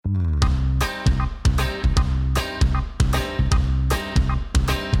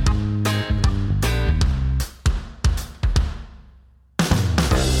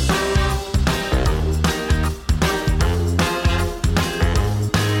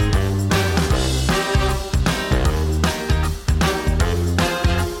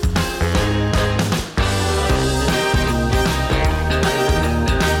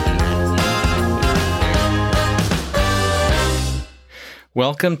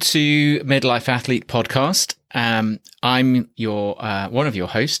Welcome to Midlife Athlete Podcast. I'm your one of your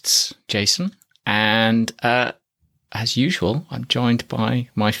hosts, Jason, and as usual, I'm joined by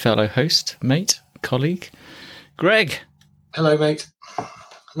my fellow host, mate, colleague, Greg. Hello, mate.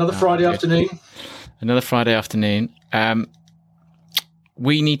 Another Friday afternoon. Another Friday afternoon.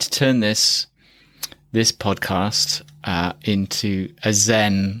 We need to turn this podcast into a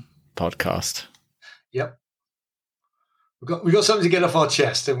Zen podcast. Yep. We've got something to get off our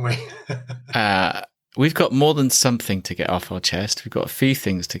chest, haven't we? We've got more than something to get off our chest. We've got a few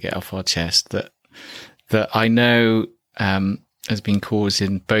things to get off our chest that I know has been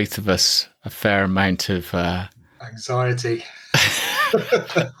causing both of us a fair amount of anxiety.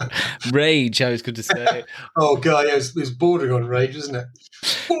 Rage, I was going to say. Oh, God, yeah, it was bordering on rage, wasn't it?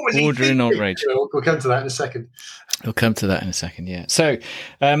 Bordering on rage. We'll come to that in a second. We'll come to that in a second, yeah. So,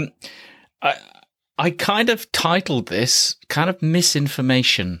 I kind of titled this kind of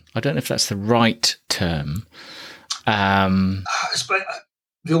misinformation. I don't know if that's the right term. The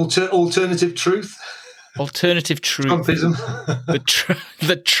alternative truth. Alternative truth. Trumpism.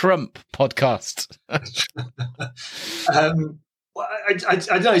 the Trump podcast. I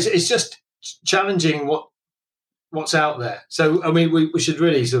don't know. It's just challenging what's out there. So, I mean, we should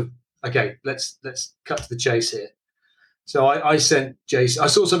really sort of, okay, let's cut to the chase here. So I sent Jason, I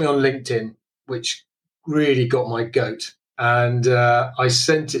saw something on LinkedIn which really got my goat, and I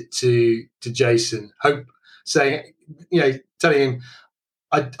sent it to Jason, telling him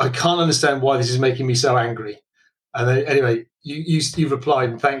I can't understand why this is making me so angry. And then, anyway, you replied,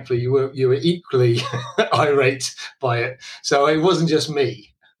 and thankfully you were equally irate by it. So it wasn't just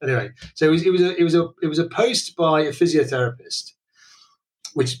me. Anyway, so it was a post by a physiotherapist,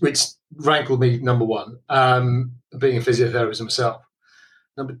 which rankled me, number one, being a physiotherapist himself.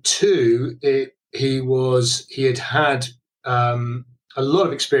 Number two, he had a lot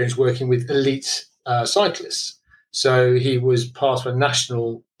of experience working with elite cyclists. So he was part of a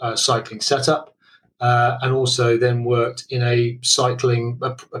national cycling setup, and also then worked in a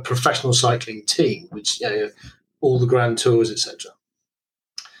professional cycling team, which all the Grand Tours, etc.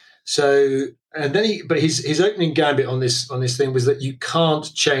 So, and then his opening gambit on this thing was that you can't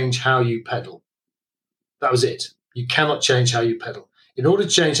change how you pedal. That was it. You cannot change how you pedal. In order to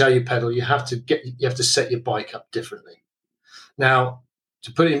change how you pedal, you have to set your bike up differently. Now,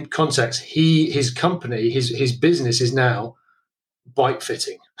 to put it in context, his company, his business is now bike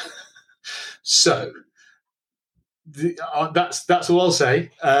fitting. So that's all I'll say.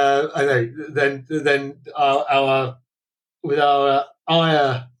 I know. Then with our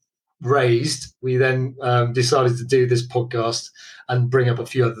ire raised, we then decided to do this podcast and bring up a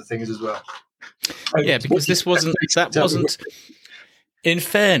few other things as well. Yeah, because that wasn't. In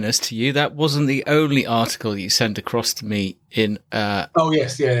fairness to you, that wasn't the only article you sent across to me in... oh,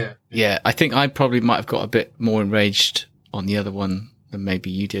 yes, yeah. Yeah, I think I probably might have got a bit more enraged on the other one than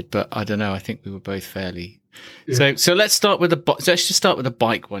maybe you did, but I don't know. I think we were both fairly... Yeah. So let's start with let's just start with the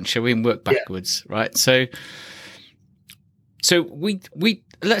bike one, shall we, and work backwards, right? So we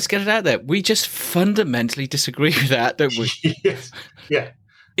let's get it out there. We just fundamentally disagree with that, don't we? Yes, yeah.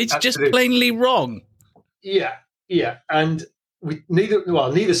 It's absolutely just plainly wrong. Yeah, and...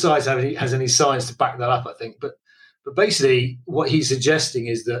 neither side has any science to back that up, I think. But basically, what he's suggesting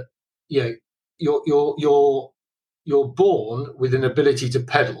is that you're born with an ability to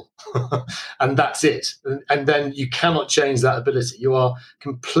pedal, and that's it. And then you cannot change that ability. You are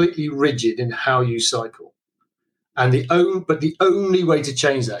completely rigid in how you cycle. And the only way to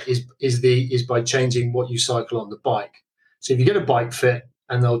change that is by changing what you cycle on the bike. So if you get a bike fit,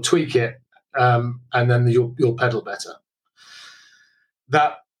 and they'll tweak it, and then you'll pedal better.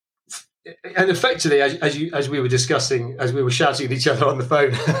 That, and effectively, as we were discussing, as we were shouting at each other on the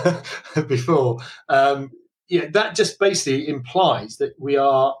phone before, that just basically implies that we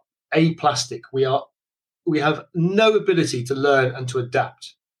are aplastic. We have no ability to learn and to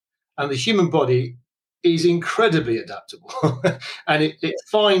adapt, and the human body is incredibly adaptable, and it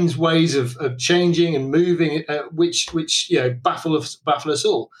finds ways of changing and moving, which baffle us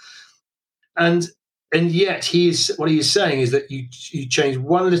all, And yet, what he is saying is that you change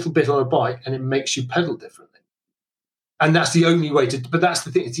one little bit on a bike and it makes you pedal differently. And that's the only way to. But that's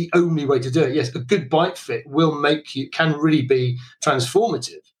the thing; it's the only way to do it. Yes, a good bike fit can really be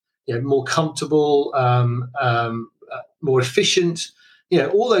transformative. More comfortable, more efficient.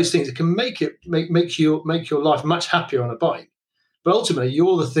 All those things. It can make your life much happier on a bike. But ultimately,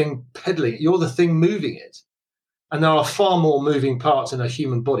 you're the thing pedaling. You're the thing moving it. And there are far more moving parts in a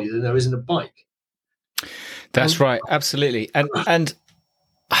human body than there is in a bike. That's right, absolutely. And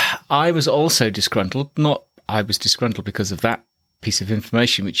I was also disgruntled. I was disgruntled because of that piece of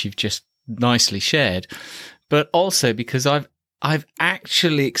information which you've just nicely shared, but also because I've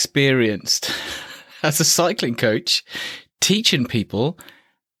actually experienced as a cycling coach teaching people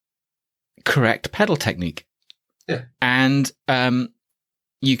correct pedal technique. Yeah. And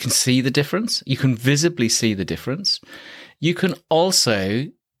you can see the difference. You can visibly see the difference. You can also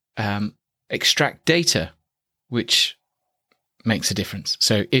extract data, which makes a difference.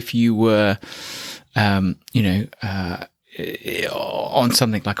 So if you were, on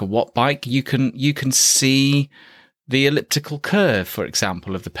something like a watt bike, you can see the elliptical curve, for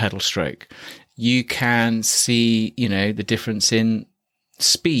example, of the pedal stroke. You can see, the difference in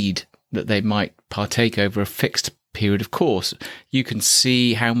speed that they might partake over a fixed period of course. You can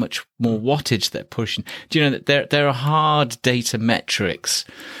see how much more wattage they're pushing. Do you know that there are hard data metrics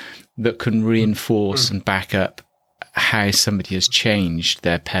that can reinforce and back up how somebody has changed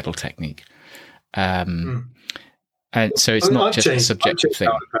their pedal technique? And so it's not just a subjective thing.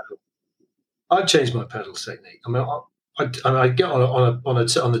 I've changed my pedal technique. I mean, I get on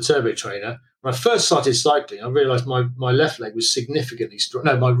the turbo trainer. When I first started cycling, I realised my left leg was significantly strong.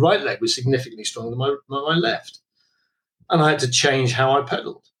 No, my right leg was significantly stronger than my left, and I had to change how I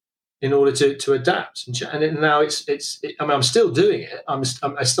pedalled in order to adapt. And now it's. I mean, I'm still doing it.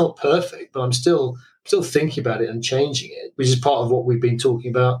 It's not perfect, but I'm still thinking about it and changing it, which is part of what we've been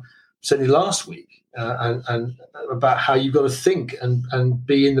talking about certainly last week. And about how you've got to think and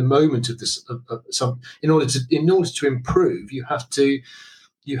be in the moment of this. In order to improve, you have to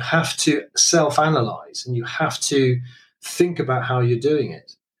self-analyze and you have to think about how you're doing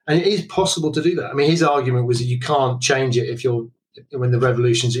it. And it is possible to do that. I mean, his argument was that you can't change it when the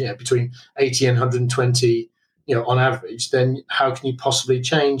revolution's between 80 and 120, on average. Then how can you possibly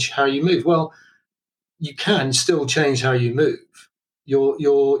change how you move? Well, you can still change how you move.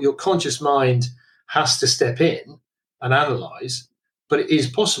 Your conscious mind has to step in and analyze, but it is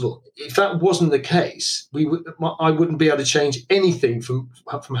possible. If that wasn't the case, I wouldn't be able to change anything from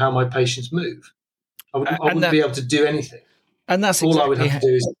how my patients move. I wouldn't be able to do anything. And that's all I would have to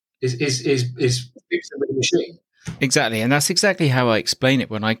do is fix it with a machine. Exactly, and that's exactly how I explain it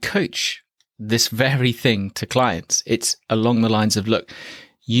when I coach this very thing to clients. It's along the lines of, look,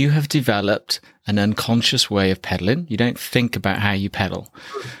 you have developed an unconscious way of pedaling. You don't think about how you pedal.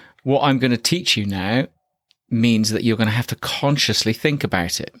 What I'm going to teach you now means that you're going to have to consciously think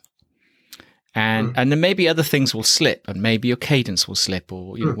about it. And then maybe other things will slip, and maybe your cadence will slip,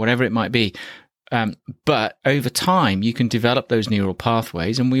 or whatever it might be. But over time, you can develop those neural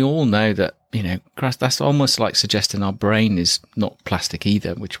pathways. And we all know that, that's almost like suggesting our brain is not plastic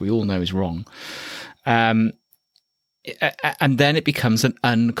either, which we all know is wrong. And then it becomes an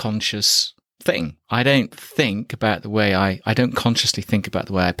unconscious thing. I don't think about the way I don't consciously think about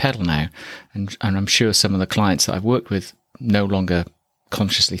the way I pedal now. And I'm sure some of the clients that I've worked with no longer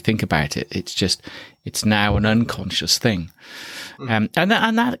consciously think about it. It's now an unconscious thing. And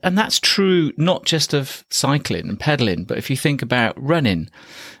that's true not just of cycling and pedaling, but if you think about running,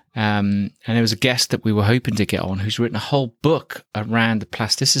 and there was a guest that we were hoping to get on who's written a whole book around the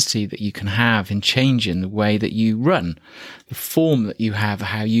plasticity that you can have in changing the way that you run, the form that you have,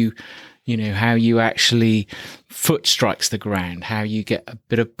 how you actually foot strikes the ground, how you get a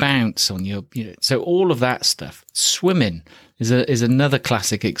bit of bounce on your, so all of that stuff. Swimming is another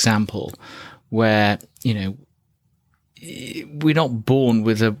classic example where, we're not born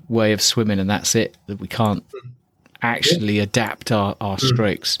with a way of swimming and that's it, that we can't actually adapt our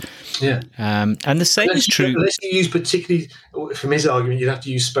strokes. Yeah. And the same is true. Unless you use particularly, from his argument, you'd have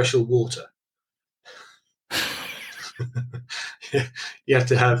to use special water. You have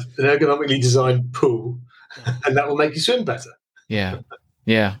to have an ergonomically designed pool, and that will make you swim better. Yeah.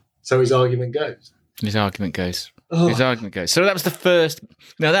 Yeah. So his argument goes. So that was the first.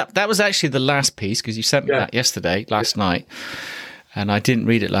 Now that was actually the last piece, because you sent me that last night, and I didn't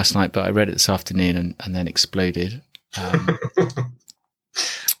read it last night, but I read it this afternoon and then exploded. And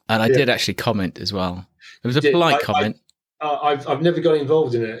I did actually comment as well. It was a polite comment. I've never got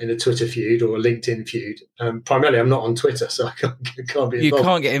involved in a Twitter feud or a LinkedIn feud. Primarily, I'm not on Twitter, so I can't be involved. You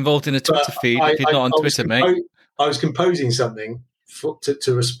can't get involved in a Twitter feud if you're not on Twitter, mate. I was composing something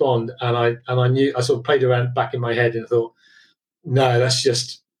to respond, and I knew, I sort of played around back in my head and thought, no, that's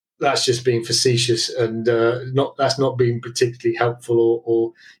just being facetious, and that's not being particularly helpful,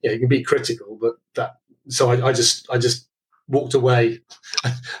 or you can be critical, but that. So I just walked away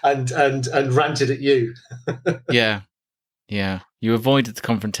and ranted at you. Yeah. You avoided the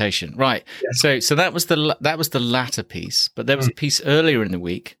confrontation, right? Yes. So that was the latter piece, but there was a piece earlier in the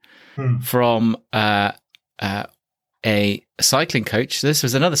week from a cycling coach. This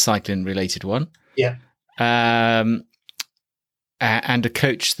was another cycling related one. Yeah. and a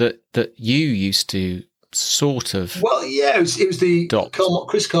coach that you used to sort of. Well, yeah, it was the adopt.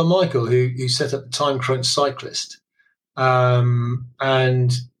 Chris Carmichael who set up the Time Crunch Cyclist, and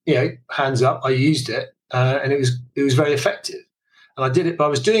hands up, I used it, and it was very effective, and I did it. But I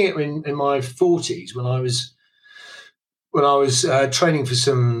was doing it in my 40s when I was training for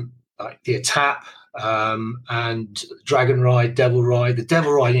some like the Etap and Dragon Ride, Devil Ride. The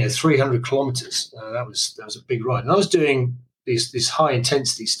Devil Ride, 300 kilometers. That was a big ride, and I was doing this high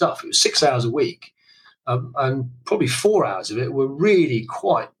intensity stuff. It was 6 hours a week. And probably 4 hours of it were really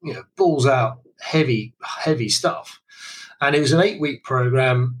quite, balls out, heavy stuff. And it was an 8-week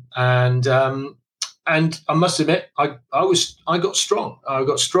program. And I must admit, I got strong. I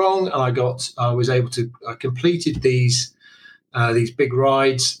was able to, I completed these big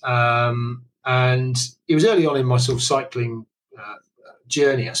rides. And it was early on in my sort of cycling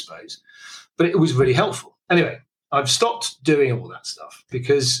journey, I suppose, but it was really helpful. Anyway, I've stopped doing all that stuff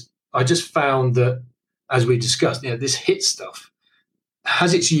because I just found that, as we discussed, this HIIT stuff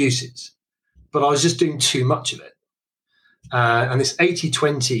has its uses, but I was just doing too much of it. And this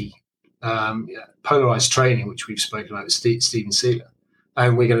 80-20 polarized training, which we've spoken about with Stephen Seeler,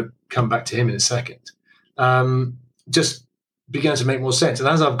 and we're going to come back to him in a second, just began to make more sense. And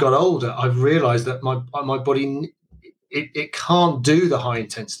as I've got older, I've realized that my body, it can't do the high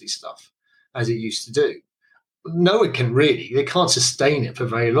intensity stuff as it used to do. No one can really. They can't sustain it for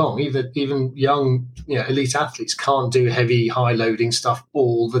very long. Even young, elite athletes can't do heavy, high loading stuff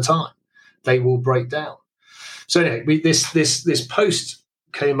all the time. They will break down. So anyway, this post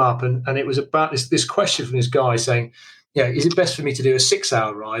came up, and it was about this question from this guy saying, is it best for me to do a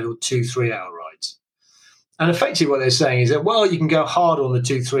 6-hour ride or 2 3-hour rides? And effectively, what they're saying is that, well, you can go hard on the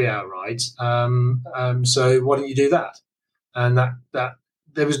 2 3-hour rides. So why don't you do that? And that.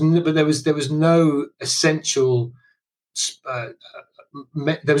 There was no essential.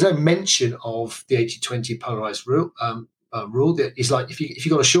 There was no mention of the 80-20 polarized rule. That is like if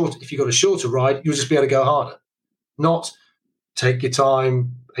you got a shorter ride, you'll just be able to go harder. Not take your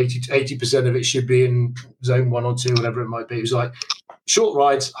time. 80% of it should be in zone 1 or 2, whatever it might be. It was like short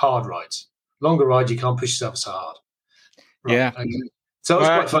rides, hard rides. Longer rides, you can't push yourself so hard. Right, yeah. okay. So it was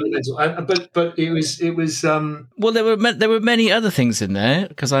quite fundamental, but it was. Well, there were many other things in there,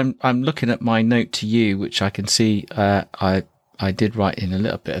 because I'm looking at my note to you, which I can see I did write in a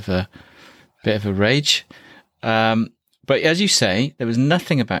little bit of a rage, but as you say, there was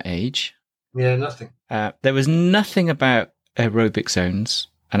nothing about age. Yeah, nothing. There was nothing about aerobic zones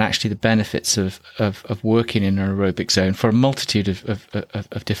and actually the benefits of working in an aerobic zone for a multitude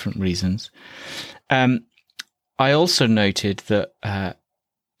of different reasons. I also noted that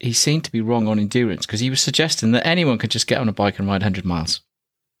he seemed to be wrong on endurance, because he was suggesting that anyone could just get on a bike and ride 100 miles.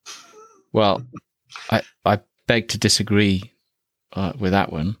 Well, I beg to disagree with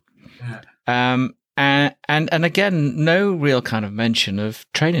that one. Yeah. And again, no real kind of mention of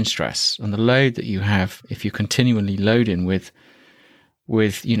training stress and the load that you have if you're continually loading with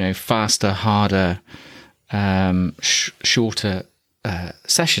faster, harder, shorter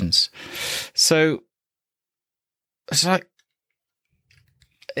sessions. So it's like,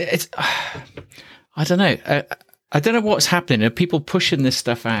 I don't know. I don't know what's happening. Are people pushing this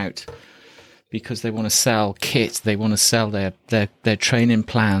stuff out because they want to sell kit, they want to sell their training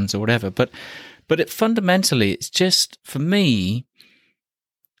plans or whatever? But fundamentally, it's just, for me,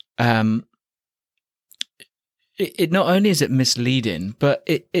 it not only is it misleading, but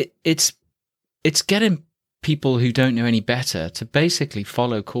it's getting people who don't know any better to basically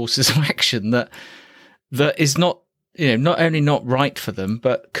follow courses of action that is not only not right for them,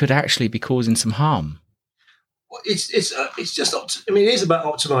 but could actually be causing some harm. Well, it's just. I mean, it is about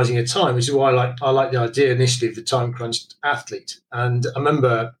optimizing your time, which is why I like the idea initially of the time crunched athlete. And I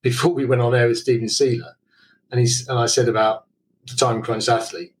remember before we went on air with Stephen Seeler, and I said about the time crunched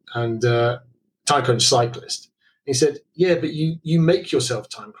athlete and time crunched cyclist. He said, "Yeah, but you make yourself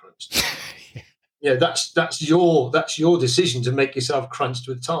time crunched. Yeah, that's your decision to make yourself crunched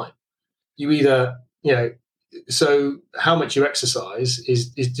with time. You either So how much you exercise is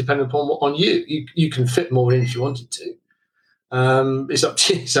dependent on you. You can fit more in if you wanted to. It's up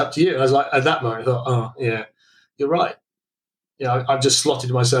to you. And I was like, at that moment, I thought, oh yeah, you're right. I've just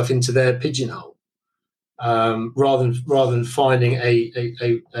slotted myself into their pigeonhole, rather than finding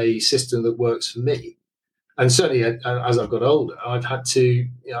a system that works for me. And certainly, as I've got older, I've had to,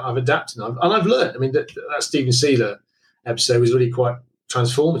 I've adapted and I've learned. I mean, that Stephen Seeler episode was really quite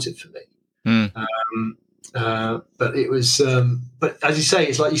transformative for me. But it was, but as you say,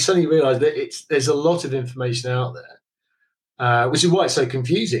 it's like you suddenly realise that there's a lot of information out there, which is why it's so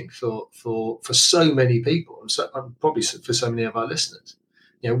confusing for so many people, and probably for so many of our listeners.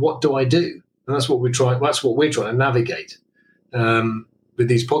 What do I do? And that's what we're trying. That's what we're trying to navigate with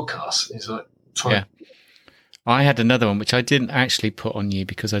these podcasts. It's like Yeah. I had another one which I didn't actually put on you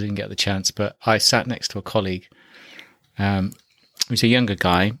because I didn't get the chance, but I sat next to a colleague. He's a younger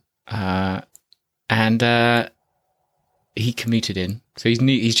guy, and he commuted in. So he's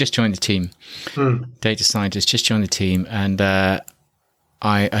new. He's just joined the team. Data scientist, just joined the team, and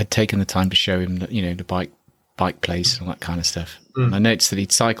I'd taken the time to show him the bike place and all that kind of stuff. And I noticed that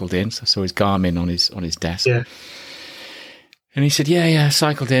he'd cycled in, so I saw his Garmin on his desk. Yeah. And he said, "Yeah,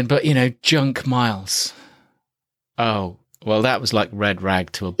 cycled in, but junk miles." Oh, well, that was like red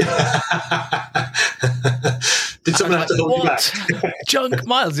rag to a bull. Did someone have to hold you back? Junk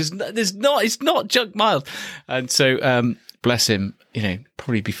miles? It's not junk miles. And so, bless him,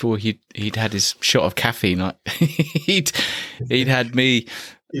 probably before he'd had his shot of caffeine, he'd had me.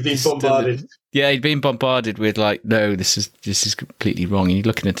 You've been bombarded. Yeah, he'd been bombarded with like, no, this is completely wrong. And you're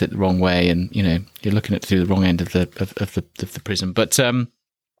looking at it the wrong way, and you're looking at it through the wrong end of the prism. But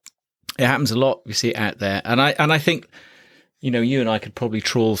it happens a lot. We see it out there, and I think you and I could probably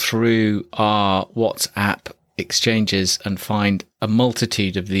trawl through our WhatsApp exchanges and find a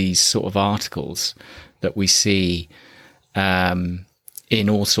multitude of these sort of articles that we see in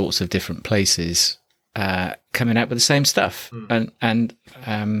all sorts of different places coming out with the same stuff. And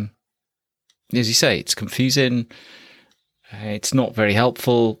as you say, it's confusing. It's not very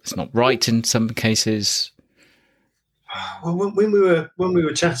helpful. It's not right in some cases. Well, when we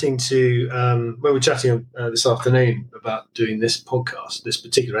were chatting this afternoon about doing this podcast, this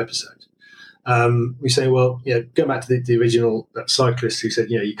particular episode, we say, well, go back to the original cyclist who said,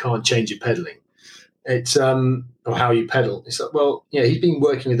 you can't change your pedaling. It's or how you pedal. It's like, well, he's been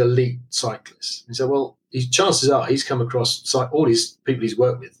working with elite cyclists. And so, well, chances are he's come across all these people he's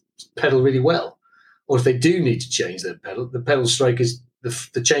worked with pedal really well. Or if they do need to change their pedal, the pedal stroke is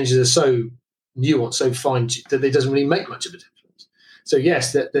the changes are so nuanced, so fine that it doesn't really make much of a difference. So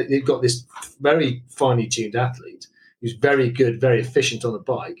yes, that they've got this very finely tuned athlete who's very good, very efficient on the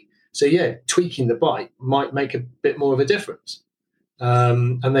bike. So tweaking the bike might make a bit more of a difference.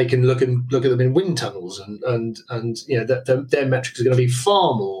 And they can look at them in wind tunnels, and their metrics are going to be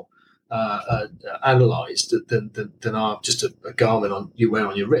far more analysed than are just a Garmin you wear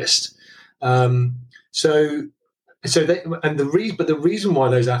on your wrist. The reason why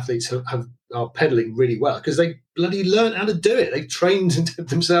those athletes are pedaling really well because they bloody learn how to do it. They trained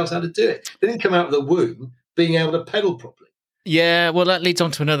themselves how to do it. They didn't come out of the womb being able to pedal properly. Yeah, well, that leads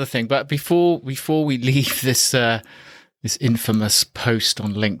on to another thing. But before we leave this infamous post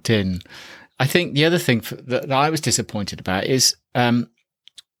on LinkedIn, I think the other thing that I was disappointed about is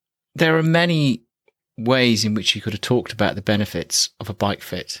there are many ways in which you could have talked about the benefits of a bike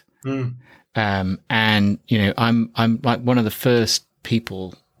fit. And I'm like one of the first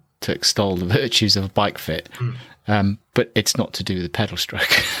people to extol the virtues of a bike fit, but it's not to do with the pedal stroke.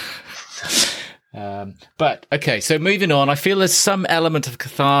 But okay, so moving on, I feel there's some element of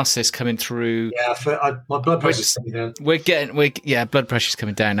catharsis coming through. Yeah, my blood pressure's coming down. Blood pressure's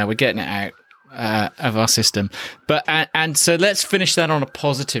coming down now. We're getting it out of our system. But and so let's finish that on a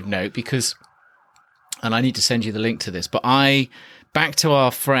positive note and I need to send you the link to this. But back to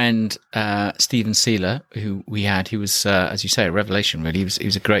our friend Stephen Seeler, who we had. He was, as you say, a revelation. Really, he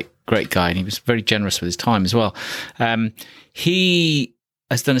was a great guy, and he was very generous with his time as well. He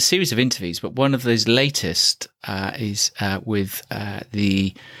has done a series of interviews, but one of those latest is with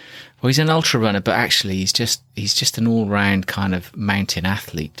he's an ultra runner, but actually he's just an all round kind of mountain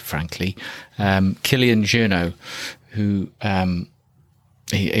athlete. Frankly, Kilian Jornet, who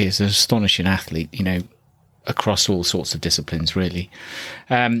he is an astonishing athlete. Across all sorts of disciplines, really.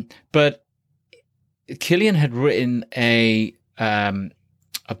 But Kilian had written a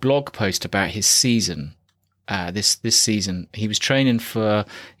blog post about his season. This season, he was training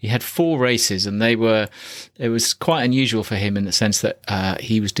he had 4 races, and it was quite unusual for him in the sense that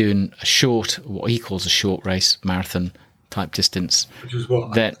he was doing what he calls a short race, marathon type distance. Which was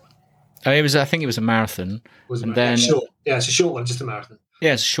what? I think it was a marathon. Short. Yeah, it's a short one, just a marathon.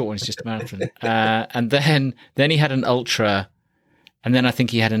 Yeah, it's a short one. It's just a marathon. And then he had an ultra, and then I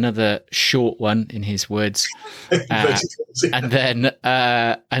think he had another short one, in his words, and then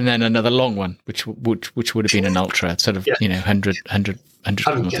another long one, which would have been an ultra, sort of 100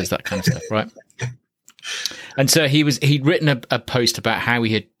 kilometers, that kind of stuff, right? And so he'd written a post about how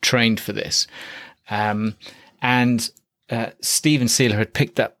he had trained for this, and Stephen Seeler had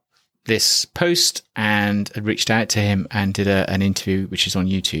picked up this post and had reached out to him and did an interview, which is on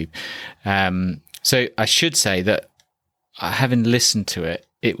YouTube. So I should say that having listened to it,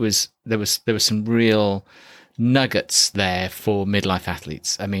 there was some real nuggets there for midlife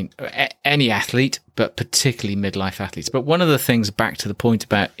athletes. I mean, any athlete, but particularly midlife athletes. But one of the things, back to the point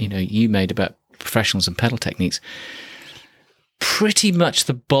about, you made about professionals and pedal techniques, pretty much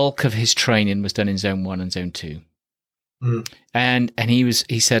the bulk of his training was done in zone 1 and zone 2. Mm. And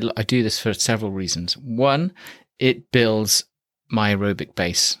he said, look, I do this for several reasons. One, it builds my aerobic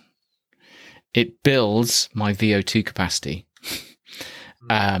base. It builds my VO2 capacity.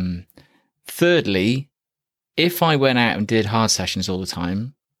 Thirdly, if I went out and did hard sessions all the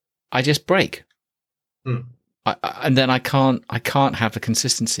time, I just break. Mm. And then I can't have the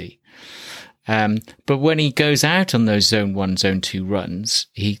consistency. But when he goes out on those zone 1, zone 2 runs,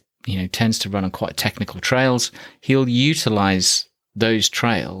 he tends to run on quite technical trails. He'll utilize those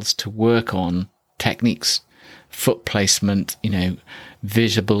trails to work on techniques, foot placement,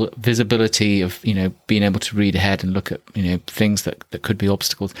 visibility of, being able to read ahead and look at, things that could be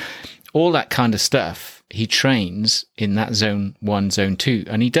obstacles. All that kind of stuff he trains in that zone 1, zone 2.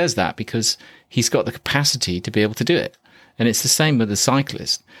 And he does that because he's got the capacity to be able to do it. And it's the same with the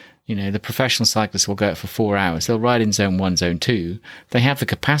cyclist. The professional cyclists will go out for 4 hours. They'll ride in zone 1, zone 2. They have the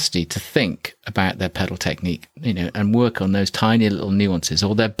capacity to think about their pedal technique, and work on those tiny little nuances,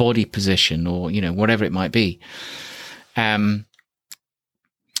 or their body position, or, whatever it might be. And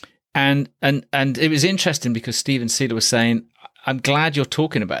it was interesting because Stephen Sealer was saying, I'm glad you're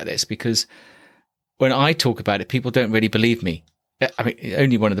talking about this, because when I talk about it, people don't really believe me. I mean,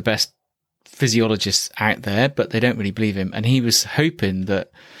 only one of the best physiologists out there, but they don't really believe him. And he was hoping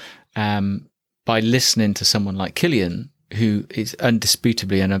that by listening to someone like Killian, who is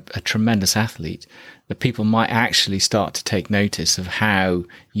undisputably a tremendous athlete, that people might actually start to take notice of how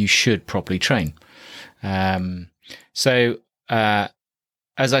you should properly train. So as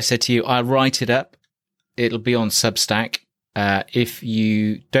I said to you, I'll write it up. It'll be on Substack. If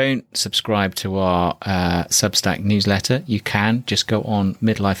you don't subscribe to our Substack newsletter, you can just go on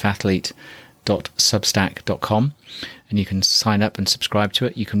midlifeathlete.substack.com and you can sign up and subscribe to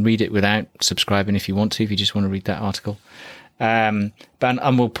it. You can read it without subscribing if you want to, if you just want to read that article. And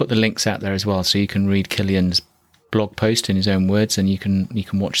we'll put the links out there as well, so you can read Killian's blog post in his own words, and you can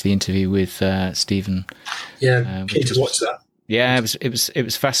watch the interview with Stephen. Yeah, keen to watch that. Yeah, it was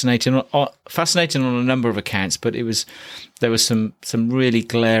fascinating. Fascinating on a number of accounts, but there was some really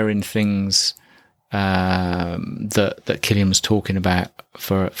glaring things that Killian was talking about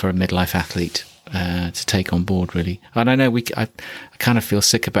for a midlife athlete to take on board, really. And I know I kind of feel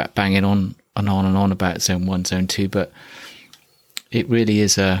sick about banging on about zone 1, zone 2, but it really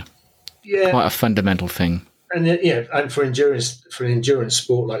is quite a fundamental thing. And and for an endurance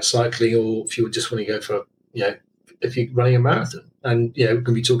sport like cycling, or if you just want to go for if you're running a marathon, and we're going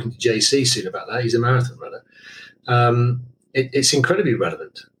to be talking to JC soon about that. He's a marathon runner. It's incredibly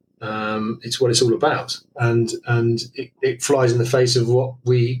relevant. It's what it's all about, and it flies in the face of what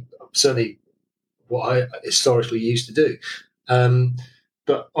I historically used to do.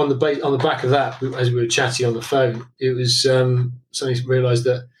 But on the back of that, as we were chatting on the phone, it was something realised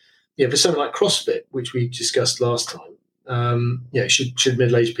that for something like CrossFit, which we discussed last time. Should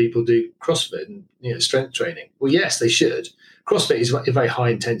middle-aged people do CrossFit and strength training? Well, yes, they should. CrossFit is a very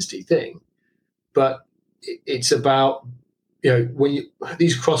high-intensity thing, but it's about when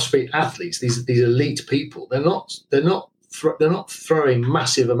these CrossFit athletes, these elite people, they're not throwing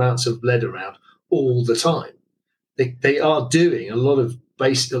massive amounts of lead around all the time. They are doing a lot of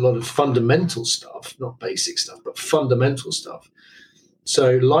fundamental stuff, not basic stuff, but fundamental stuff.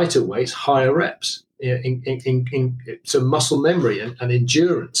 So lighter weights, higher reps. So muscle memory and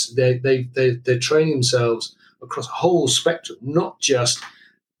endurance. They're training themselves across a whole spectrum, not just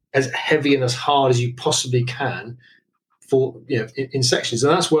as heavy and as hard as you possibly can for in sections.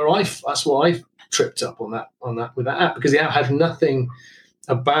 And that's where I tripped up on that with that app, because the app had nothing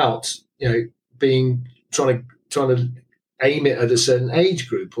about trying to aim it at a certain age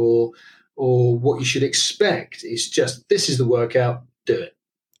group or what you should expect. It's just, this is the workout, do it.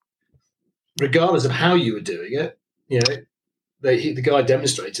 Regardless of how you were doing it, the guy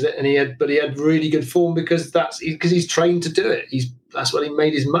demonstrated it, and he had really good form because he's trained to do it. That's what he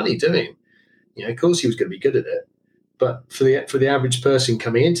made his money doing. Of course he was going to be good at it, but for the average person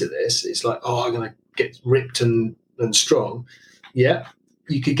coming into this, it's like, I'm going to get ripped and strong. Yeah,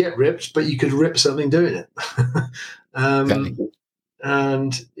 you could get ripped, but you could rip something doing it. Exactly.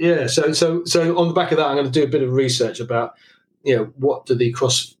 And so on the back of that, I'm going to do a bit of research about what do these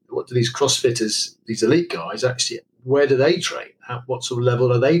CrossFitters, these elite guys, actually, where do they train? What sort of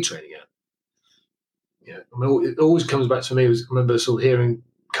level are they training at? It always comes back to me. I remember sort of hearing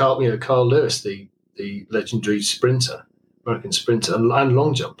Carl Lewis, the legendary sprinter, American sprinter and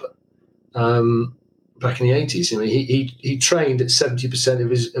long jumper. Back in the 80s, I mean, he trained at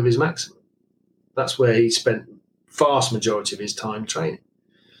 70% of his maximum. That's where he spent vast majority of his time training.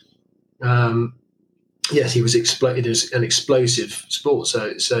 Yes, he was it was an explosive sport,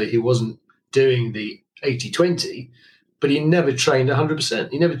 so he wasn't doing the 80-20, but he never trained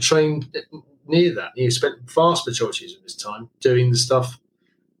 100%. He never trained near that. He spent vast majorities of his time doing the stuff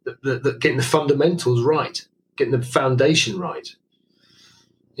that getting the fundamentals right, getting the foundation right.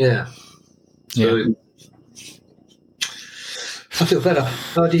 Yeah. So, Yeah. I feel better.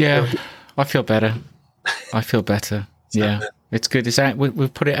 How do you feel? I feel better. I feel better. Yeah, it's good. It's out.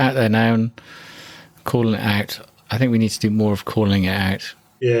 We've put it out there now and calling it out. I think we need to do more of calling it out.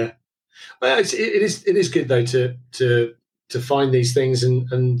 Yeah. Well, it is good though to find these things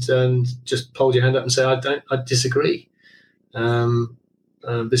and just hold your hand up and say I disagree.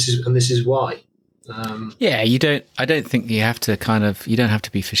 This is why. Yeah, I don't think you have to you don't have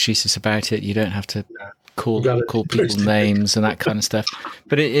to be facetious about it. You don't have to call people names and that kind of stuff.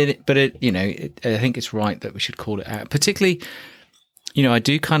 But I think it's right that we should call it out. Particularly, I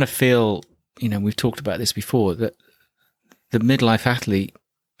do kind of feel, we've talked about this before, that the midlife athlete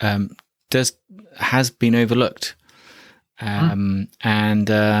has been overlooked. And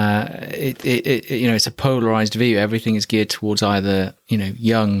it's a polarized view. Everything is geared towards either,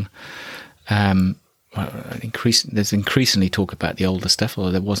 young, there's increasingly talk about the older stuff,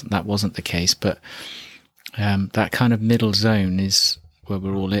 although that wasn't the case, but that kind of middle zone is where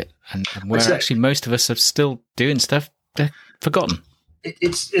we're all at, and where actually most of us are still doing stuff they're forgotten.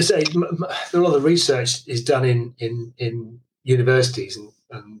 It's a lot of research is done in universities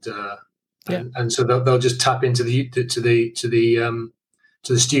and so they'll just tap into the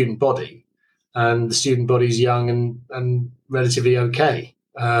student body, and the student body is young and relatively okay.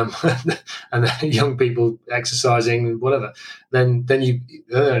 And young people exercising and whatever, then the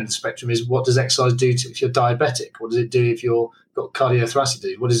other end of the spectrum is, what does exercise do if you're diabetic? What does it do if you've got cardiothoracic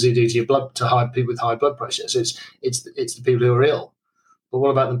disease? What does it do to your blood, to people with high blood pressure? So it's the people who are ill. But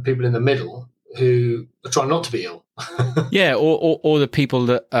what about the people in the middle who are trying not to be ill? Yeah, or the people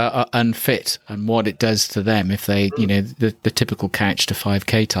that are unfit, and what it does to them if they, the typical couch to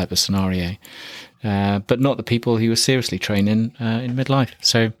 5K type of scenario. But not the people who are seriously training in midlife.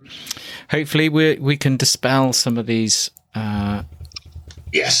 So hopefully we can dispel some of these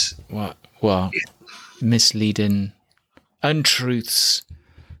misleading untruths.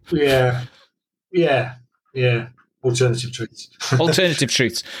 Yeah. Alternative truths. Alternative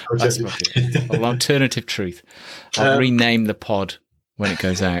truths. Alternative truth. I'll rename the pod when it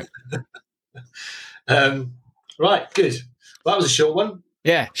goes out. Right, good. Well, that was a short one.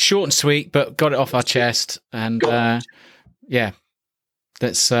 Yeah, short and sweet, but got it off our chest. And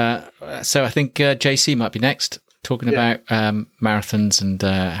that's so I think JC might be next, talking about marathons and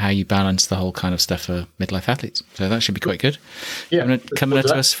how you balance the whole kind of stuff for midlife athletes. So that should be quite good. Yeah, coming at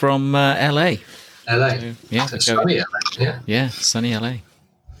us from LA. So, sunny LA. Yeah, sunny LA.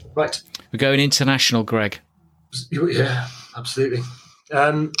 Right, we're going international, Greg. Yeah, absolutely.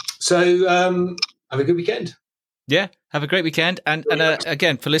 So have a good weekend. Yeah, have a great weekend. And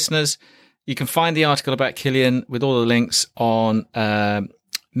again, for listeners, you can find the article about Killian with all the links on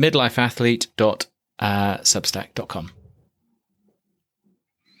midlifeathlete.substack.com.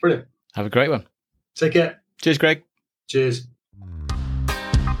 Brilliant. Have a great one. Take care. Cheers, Greg. Cheers.